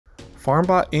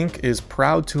FarmBot Inc. is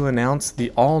proud to announce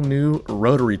the all-new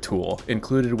Rotary Tool,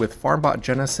 included with FarmBot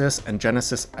Genesis and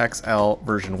Genesis XL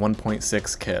version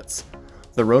 1.6 kits.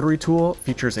 The Rotary Tool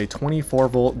features a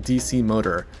 24-volt DC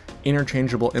motor,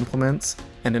 interchangeable implements,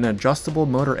 and an adjustable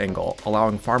motor angle,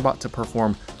 allowing FarmBot to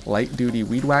perform light-duty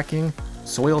weed whacking,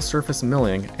 soil surface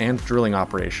milling, and drilling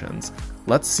operations.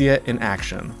 Let's see it in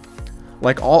action.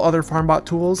 Like all other FarmBot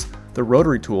tools, the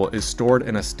Rotary Tool is stored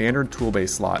in a standard toolbase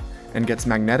slot and gets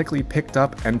magnetically picked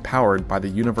up and powered by the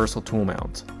universal tool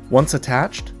mount. Once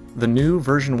attached, the new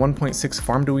version 1.6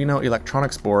 Farmduino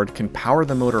electronics board can power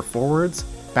the motor forwards,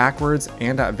 backwards,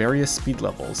 and at various speed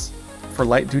levels. For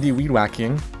light-duty weed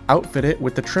whacking, outfit it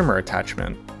with the trimmer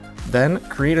attachment. Then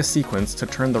create a sequence to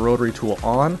turn the Rotary Tool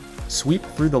on, sweep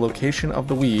through the location of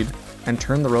the weed, and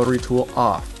turn the Rotary Tool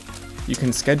off. You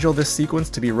can schedule this sequence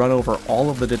to be run over all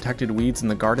of the detected weeds in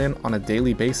the garden on a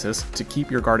daily basis to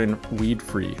keep your garden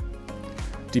weed-free.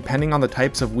 Depending on the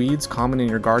types of weeds common in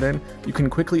your garden, you can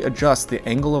quickly adjust the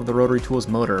angle of the Rotary Tool's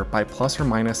motor by plus or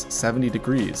minus 70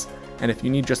 degrees, and if you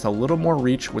need just a little more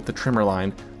reach with the trimmer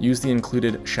line, use the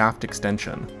included shaft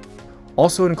extension.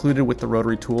 Also included with the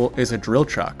Rotary Tool is a drill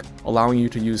chuck, allowing you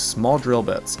to use small drill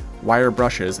bits, wire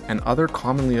brushes, and other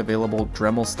commonly available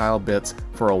Dremel-style bits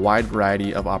for a wide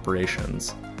variety of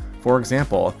operations. For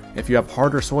example, if you have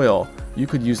harder soil, you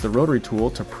could use the Rotary Tool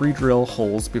to pre-drill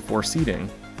holes before seeding.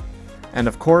 And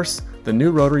of course, the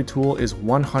new Rotary Tool is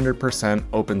 100%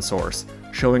 open source,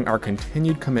 showing our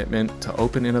continued commitment to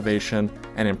open innovation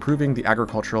and improving the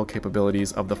agricultural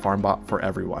capabilities of the FarmBot for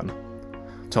everyone.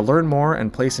 To learn more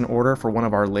and place an order for one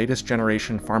of our latest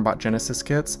generation FarmBot Genesis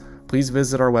kits, please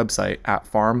visit our website at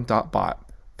farm.bot.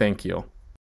 Thank you.